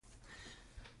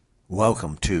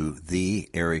Welcome to The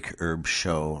Eric Erb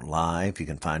Show Live. You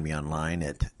can find me online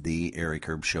at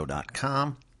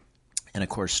theericerbshow.com and, of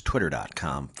course,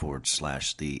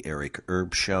 twitter.com/The Eric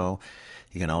Erb Show.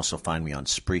 You can also find me on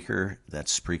Spreaker.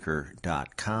 That's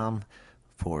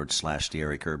Spreaker.com/The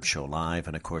Eric Erb Show Live.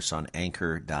 And, of course, on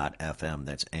Anchor.fm.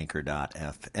 That's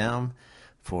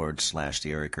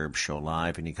Anchor.fm/The Eric Erb Show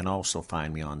Live. And you can also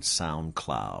find me on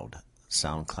SoundCloud.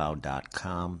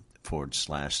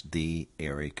 SoundCloud.com/The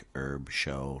Eric Erb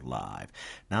Show Live.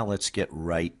 Now let's get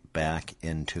right back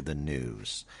into the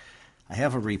news. I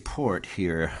have a report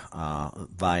here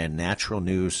via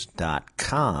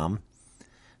naturalnews.com.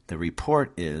 The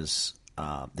report is,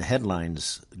 the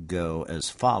headlines go as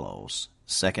follows.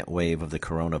 Second wave of the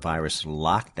coronavirus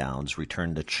lockdowns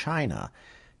return to China,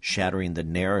 shattering the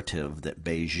narrative that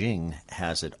Beijing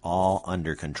has it all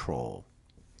under control.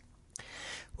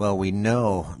 Well, we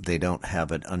know they don't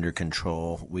have it under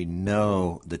control. We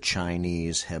know the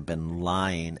Chinese have been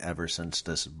lying ever since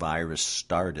this virus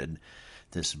started.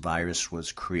 This virus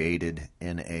was created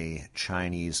in a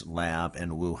Chinese lab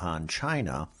in Wuhan,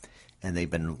 China, and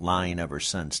they've been lying ever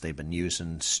since. They've been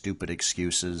using stupid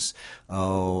excuses.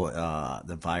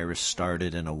 The virus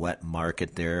started in a wet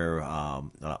market there,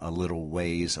 a little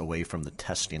ways away from the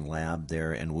testing lab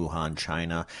there in Wuhan,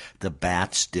 China. The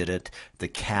bats did it. The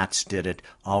cats did it.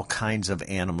 All kinds of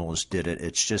animals did it.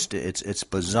 It's just, it's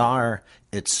bizarre.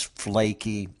 It's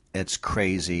flaky. It's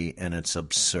crazy, and it's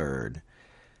absurd.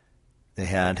 They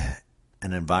had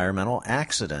an environmental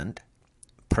accident,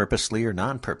 purposely or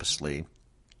non-purposely.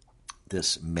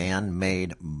 This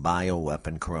man-made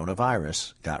bioweapon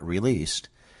coronavirus got released,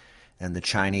 and the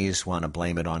Chinese want to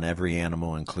blame it on every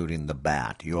animal, including the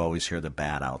bat. You always hear the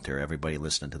bat out there. Everybody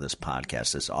listening to this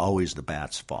podcast, it's always the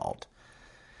bat's fault.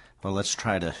 Well, let's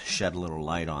try to shed a little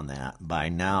light on that. By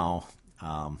now,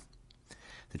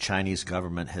 the Chinese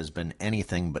government has been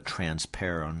anything but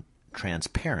transparent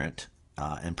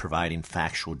and providing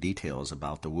factual details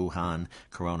about the Wuhan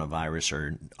coronavirus,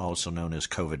 or also known as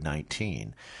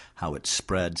COVID-19, how it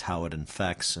spreads, how it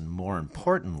infects, and more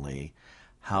importantly,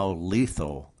 how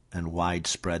lethal and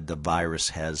widespread the virus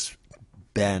has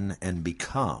been and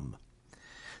become.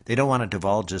 They don't want to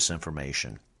divulge this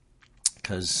information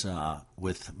because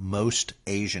with most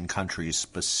Asian countries,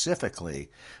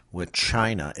 specifically with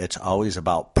China, it's always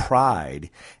about pride,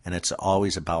 and it's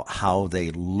always about how they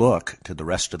look to the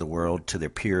rest of the world, to their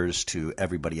peers, to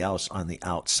everybody else on the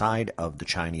outside of the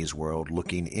Chinese world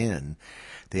looking in.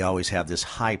 They always have this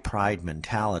high pride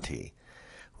mentality.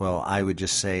 Well, I would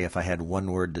just say, if I had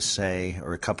one word to say,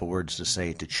 or a couple words to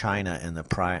say to China and the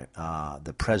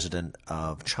president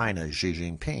of China, Xi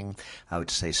Jinping, I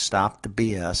would say, stop the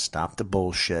BS, stop the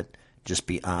bullshit, just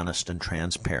be honest and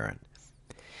transparent.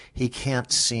 He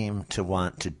can't seem to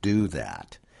want to do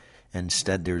that.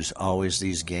 Instead, there's always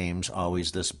these games,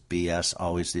 always this BS,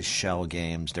 always these shell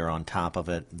games. They're on top of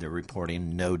it. They're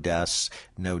reporting no deaths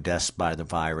by the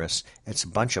virus. It's a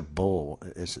bunch of bull.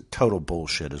 It's total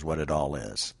bullshit is what it all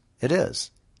is. It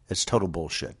is. It's total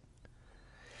bullshit.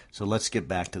 So let's get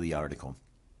back to the article.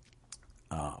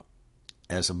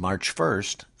 As of March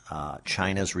 1st,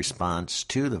 China's response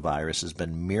to the virus has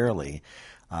been merely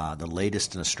the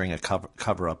latest in a string of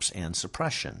cover-ups and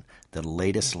suppression. The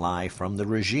latest lie from the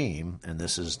regime, and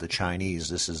this is the Chinese,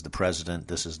 this is the president,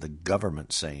 this is the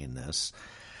government saying this,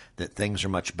 that things are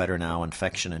much better now.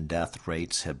 Infection and death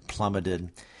rates have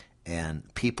plummeted,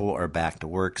 and people are back to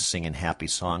work singing happy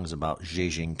songs about Xi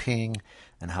Jinping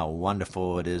and how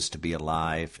wonderful it is to be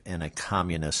alive in a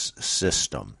communist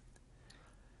system.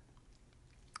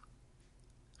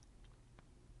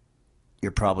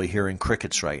 You're probably hearing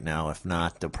crickets right now. If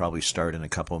not, they'll probably start in a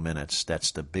couple of minutes. That's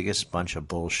the biggest bunch of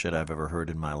bullshit I've ever heard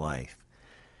in my life.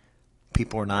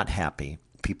 People are not happy.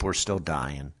 People are still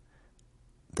dying.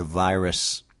 The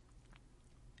virus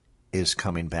is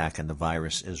coming back, and the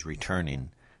virus is returning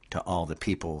to all the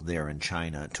people there in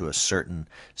China, to a certain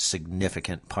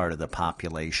significant part of the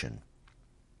population.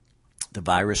 The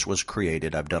virus was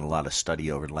created. I've done a lot of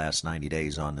study over the last 90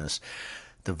 days on this.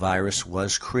 The virus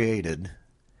was created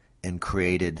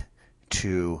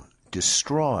to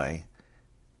destroy,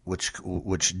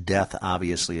 which death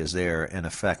obviously is there, and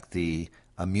affect the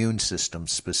immune system,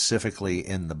 specifically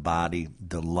in the body,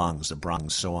 the lungs, the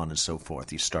bronchs, so on and so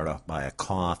forth. You start off by a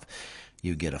cough,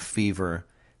 you get a fever,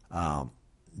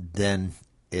 then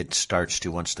it starts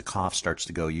to, once the cough starts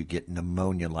to go, you get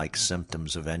pneumonia-like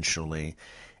symptoms eventually.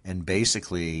 And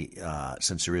basically,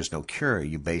 since there is no cure,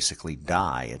 you basically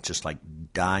die. It's just like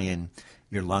dying.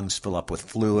 Your lungs fill up with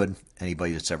fluid.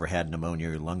 Anybody that's ever had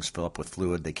pneumonia, your lungs fill up with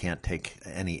fluid. They can't take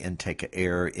any intake of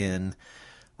air in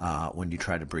when you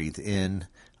try to breathe in.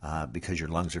 because your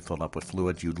lungs are filled up with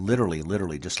fluid. You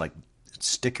literally just like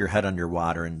stick your head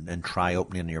underwater and try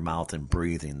opening your mouth and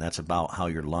breathing. That's about how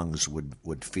your lungs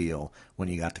would feel when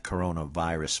you got the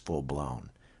coronavirus full blown.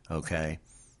 Okay?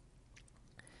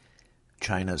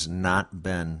 China's not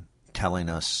been telling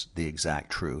us the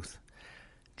exact truth.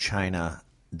 China,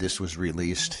 this was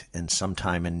released in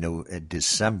sometime in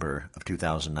December of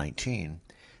 2019.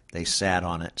 They sat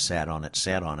on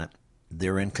it.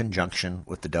 They're in conjunction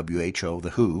with the WHO,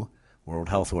 the WHO, World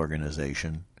Health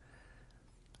Organization,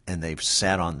 and they've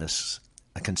sat on this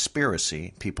a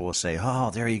conspiracy. People will say,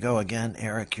 oh, there you go again,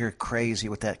 Eric, you're crazy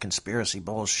with that conspiracy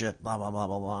bullshit, blah, blah, blah,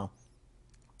 blah, blah.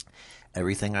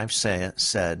 Everything I've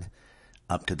said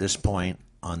up to this point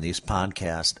on these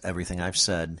podcasts, everything I've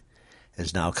said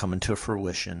is now coming to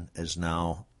fruition, has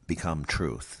now become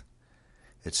truth.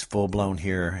 It's full-blown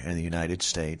here in the United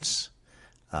States.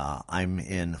 I'm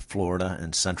in Florida,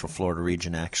 in Central Florida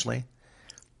region, actually,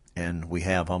 and we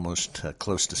have almost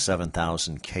close to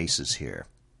 7,000 cases here.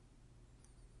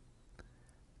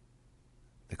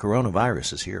 The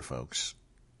coronavirus is here, folks,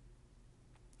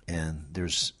 and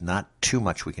there's not too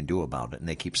much we can do about it. And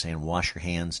they keep saying, wash your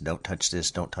hands, don't touch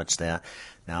this, don't touch that.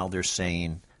 Now they're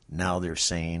saying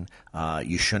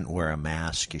you shouldn't wear a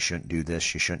mask, you shouldn't do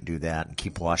this, you shouldn't do that, and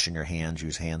keep washing your hands,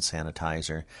 use hand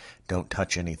sanitizer, don't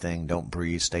touch anything, don't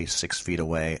breathe, stay 6 feet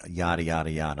away, yada, yada,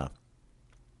 yada.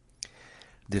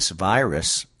 This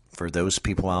virus, for those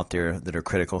people out there that are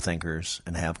critical thinkers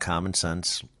and have common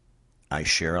sense, I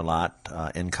share a lot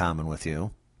in common with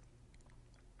you.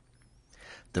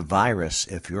 The virus,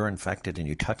 if you're infected and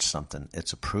you touch something,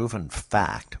 it's a proven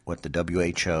fact. What the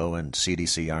WHO and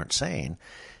CDC aren't saying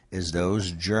is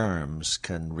those germs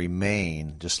can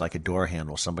remain just like a door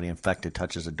handle. Somebody infected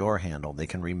touches a door handle, they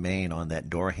can remain on that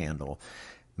door handle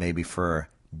maybe for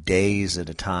days at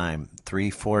a time,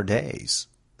 3-4 days.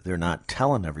 They're not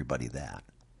telling everybody that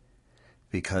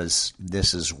because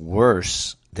this is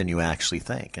worse than you actually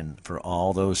think. And for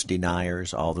all those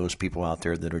deniers, all those people out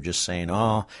there that are just saying,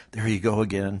 oh, there you go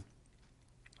again,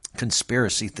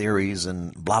 conspiracy theories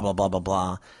and blah, blah, blah, blah,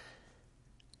 blah,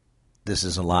 this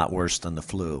is a lot worse than the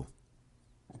flu.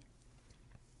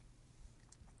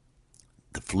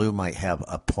 The flu might have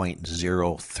a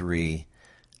 0.03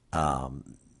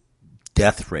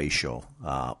 death ratio.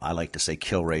 I like to say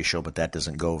kill ratio, but that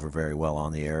doesn't go over very well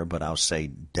on the air, but I'll say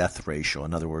death ratio.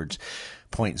 In other words,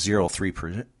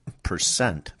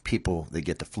 0.03% people that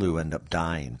get the flu end up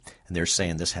dying. And they're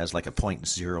saying this has like a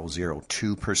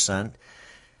 0.002%.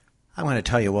 I'm going to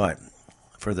tell you what,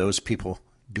 for those people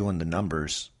doing the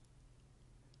numbers,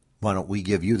 why don't we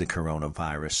give you the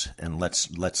coronavirus and let's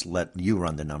let you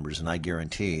run the numbers, and I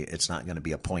guarantee it's not going to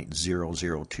be a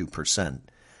 0.002%.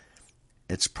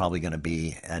 It's probably going to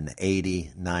be an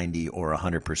 80, 90, or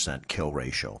 100% kill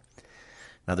ratio.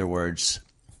 In other words,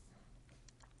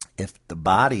 if the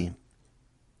body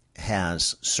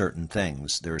has certain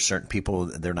things, there are certain people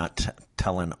they're not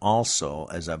telling also,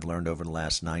 as I've learned over the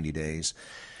last 90 days,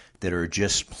 that are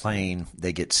just plain,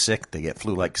 they get sick, they get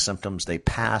flu-like symptoms, they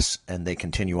pass, and they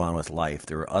continue on with life.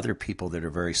 There are other people that are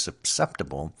very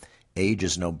susceptible. Age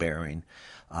is no bearing.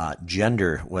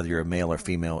 Gender, whether you're a male or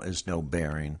female, is no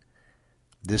bearing.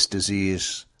 This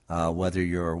disease, whether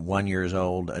you're 1 year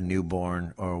old, a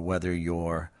newborn, or whether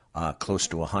you're close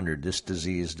to 100, this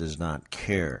disease does not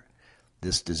care.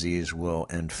 This disease will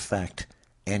infect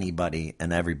anybody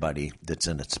and everybody that's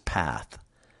in its path.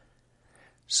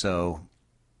 So,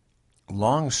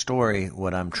 long story,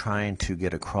 what I'm trying to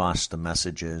get across the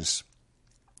message is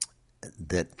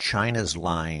that China's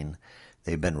lying.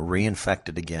 They've been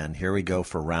reinfected again. Here we go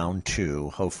for round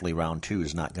 2. Hopefully round 2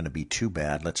 is not going to be too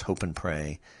bad. Let's hope and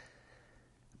pray.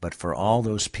 But for all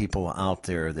those people out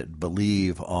there that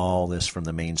believe all this from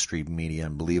the mainstream media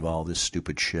and believe all this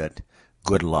stupid shit,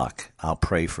 good luck. I'll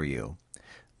pray for you.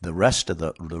 The rest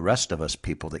of us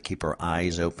people that keep our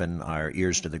eyes open, our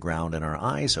ears to the ground, and our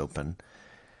eyes open,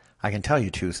 I can tell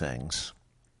you 2 things.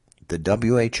 The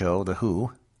WHO, the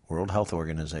WHO, World Health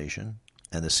Organization,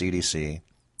 and the CDC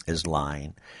is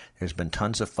lying. There's been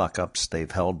tons of fuck-ups.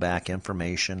 They've held back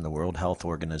information, the World Health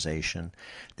Organization.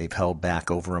 They've held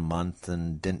back over a month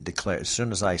and didn't declare. As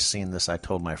soon as I seen this, I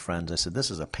told my friends, I said,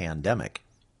 this is a pandemic.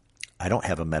 I don't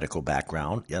have a medical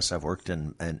background. Yes, I've worked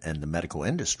in the medical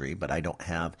industry, but I don't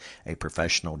have a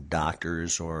professional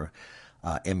doctor's or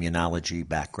immunology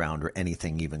background or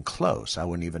anything even close. I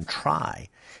wouldn't even try.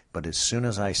 But as soon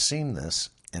as I seen this,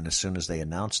 and as soon as they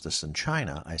announced this in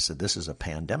China, I said, this is a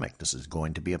pandemic. This is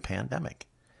going to be a pandemic.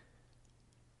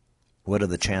 What are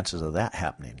the chances of that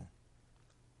happening?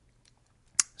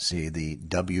 See, the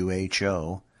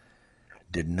WHO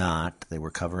did not, they were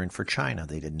covering for China.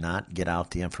 They did not get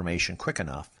out the information quick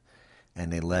enough,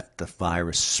 and they let the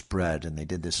virus spread, and they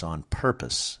did this on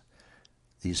purpose.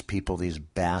 These people, these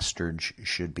bastards,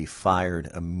 should be fired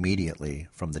immediately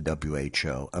from the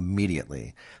WHO,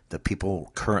 immediately. The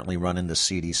people currently running the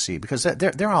CDC, because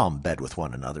they're all in bed with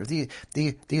one another. These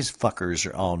fuckers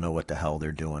all know what the hell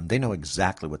they're doing. They know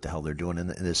exactly what the hell they're doing, and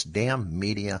this damn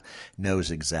media knows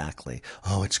exactly.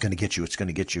 Oh, it's going to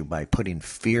get you by putting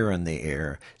fear in the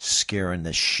air, scaring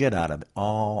the shit out of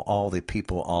all the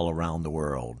people all around the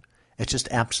world. It's just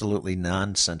absolutely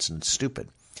nonsense and stupid.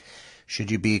 Should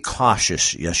you be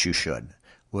cautious? Yes, you should.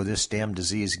 Will this damn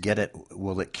disease get it?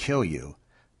 Will it kill you?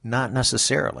 Not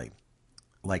necessarily.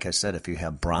 Like I said, if you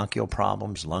have bronchial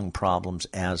problems, lung problems,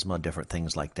 asthma, different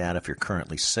things like that, if you're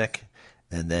currently sick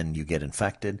and then you get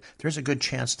infected, there's a good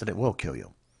chance that it will kill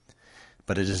you.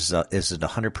 But is it a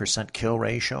 100% kill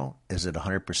ratio? Is it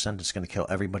 100% that's going to kill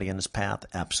everybody in its path?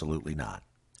 Absolutely not.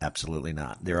 Absolutely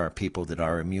not. There are people that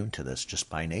are immune to this just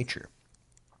by nature.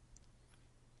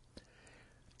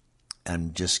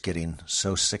 I'm just getting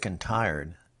so sick and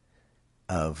tired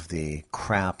of the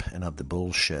crap and of the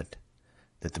bullshit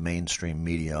that the mainstream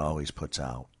media always puts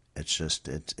out. It's just,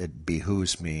 it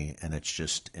behooves me, and it's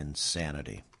just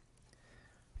insanity.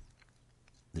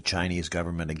 The Chinese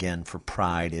government, again, for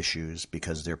pride issues,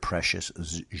 because they're precious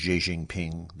Xi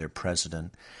Jinping, their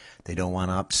president. They don't want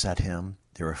to upset him.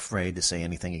 They're afraid to say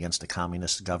anything against the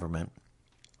communist government.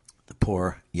 The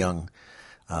poor young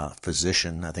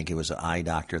physician, I think he was an eye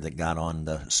doctor, that got on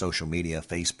the social media,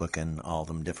 Facebook and all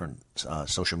them different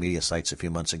social media sites a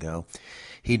few months ago.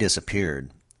 He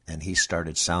disappeared, and he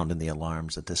started sounding the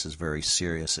alarms that this is very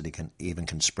serious, that he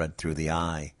can spread through the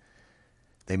eye.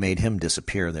 They made him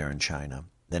disappear there in China.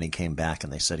 Then he came back,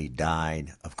 and they said he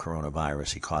died of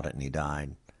coronavirus. He caught it and he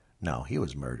died. No, he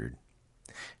was murdered.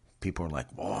 People were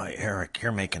like, boy, Eric,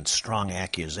 you're making strong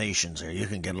accusations there. You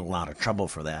can get in a lot of trouble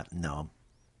for that. No.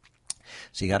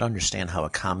 So you got to understand how a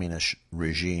communist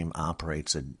regime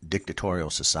operates. A dictatorial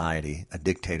society, a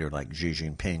dictator like Xi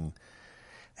Jinping,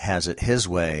 has it his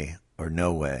way or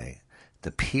no way.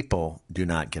 The people do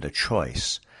not get a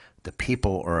choice. The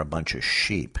people are a bunch of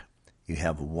sheep. You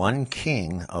have one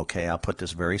king. Okay, I'll put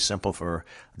this very simple for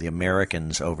the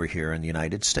Americans over here in the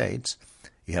United States.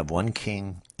 You have one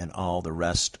king, and all the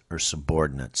rest are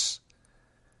subordinates.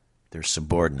 They're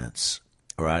subordinates,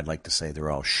 or I'd like to say they're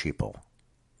all sheeple.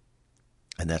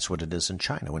 And that's what it is in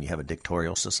China when you have a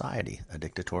dictatorial society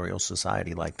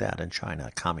like that in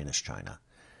China, communist China.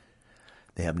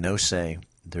 They have no say.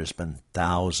 There's been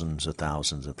thousands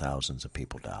of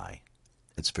people die.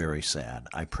 It's very sad.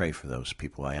 I pray for those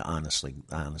people. I honest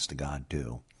to God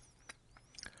do.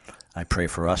 I pray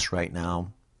for us right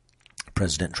now.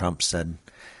 President Trump said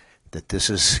that this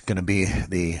is going to be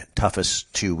the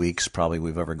toughest 2 weeks probably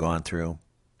we've ever gone through.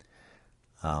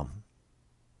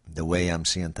 The way I'm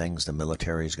seeing things, the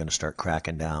military is going to start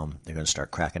cracking down. They're going to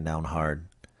start cracking down hard.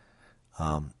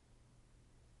 I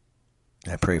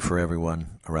pray for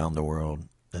everyone around the world.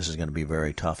 This is going to be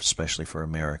very tough, especially for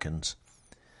Americans.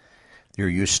 You're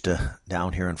used to,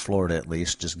 down here in Florida at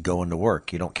least, just going to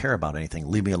work. You don't care about anything.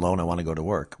 Leave me alone, I want to go to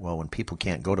work. Well, when people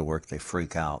can't go to work, they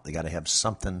freak out. They got to have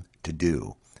something to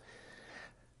do.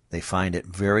 They find it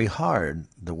very hard,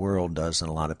 the world does, and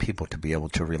a lot of people, to be able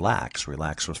to relax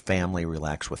with family,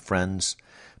 relax with friends,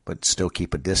 but still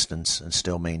keep a distance and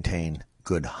still maintain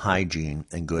good hygiene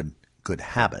and good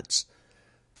habits.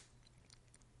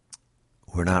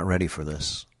 We're not ready for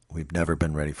this. We've never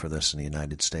been ready for this in the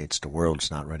United States. The world's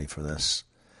not ready for this.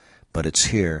 But it's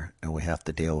here, and we have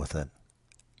to deal with it.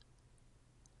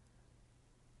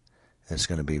 It's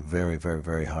going to be very, very,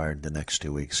 very hard the next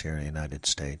 2 weeks here in the United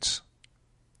States.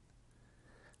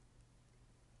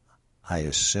 I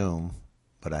assume,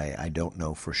 but I don't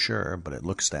know for sure, but it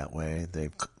looks that way.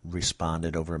 They've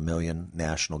responded over 1 million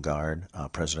National Guard,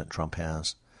 President Trump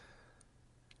has.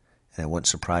 And it wouldn't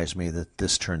surprise me that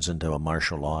this turns into a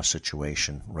martial law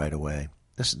situation right away.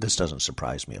 This doesn't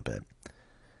surprise me a bit.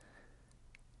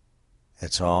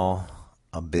 It's all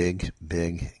a big,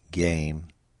 big game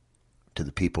to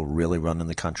the people really running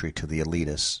the country, to the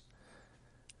elitists,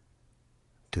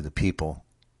 to the people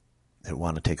that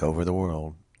want to take over the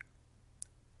world.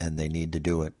 And they need to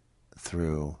do it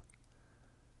through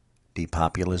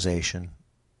depopulation,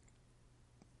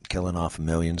 killing off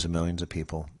millions and millions of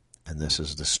people, and this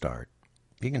is the start.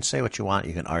 You can say what you want.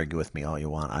 You can argue with me all you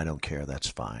want. I don't care. That's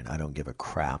fine. I don't give a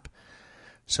crap.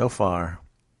 So far,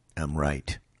 I'm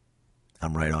right.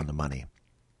 I'm right on the money.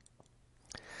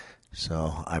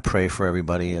 So I pray for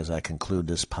everybody as I conclude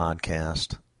this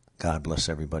podcast. God bless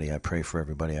everybody. I pray for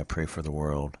everybody. I pray for the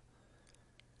world.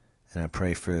 And I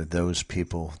pray for those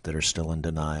people that are still in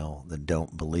denial, that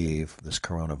don't believe this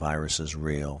coronavirus is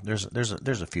real.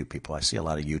 There's a few people. I see a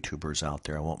lot of YouTubers out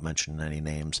there. I won't mention any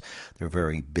names. They're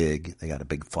very big. They got a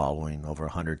big following, over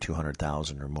 100,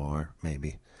 200,000 or more,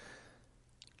 maybe.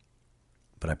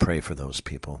 But I pray for those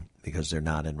people because they're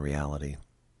not in reality.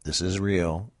 This is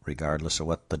real, regardless of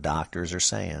what the doctors are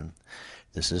saying.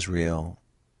 This is real.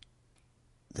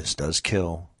 This does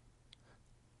kill.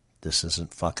 This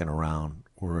isn't fucking around.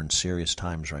 We're in serious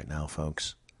times right now,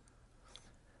 folks.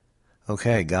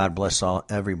 Okay, God bless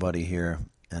everybody here,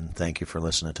 and thank you for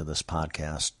listening to this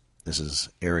podcast. This is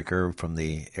Eric Erb from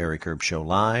the Eric Erb Show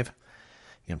Live.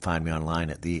 You can find me online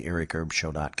at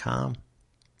theericerbshow.com.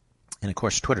 And, of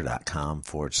course,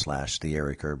 twitter.com/The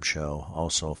Eric Erb Show.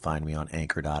 Also, find me on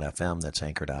anchor.fm. That's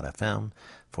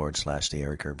anchor.fm/The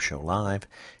Eric Erb Show Live.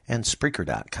 And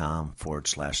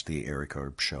Spreaker.com/The Eric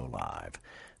Erb Show Live.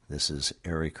 This is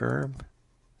Eric Erb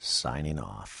signing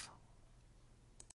off.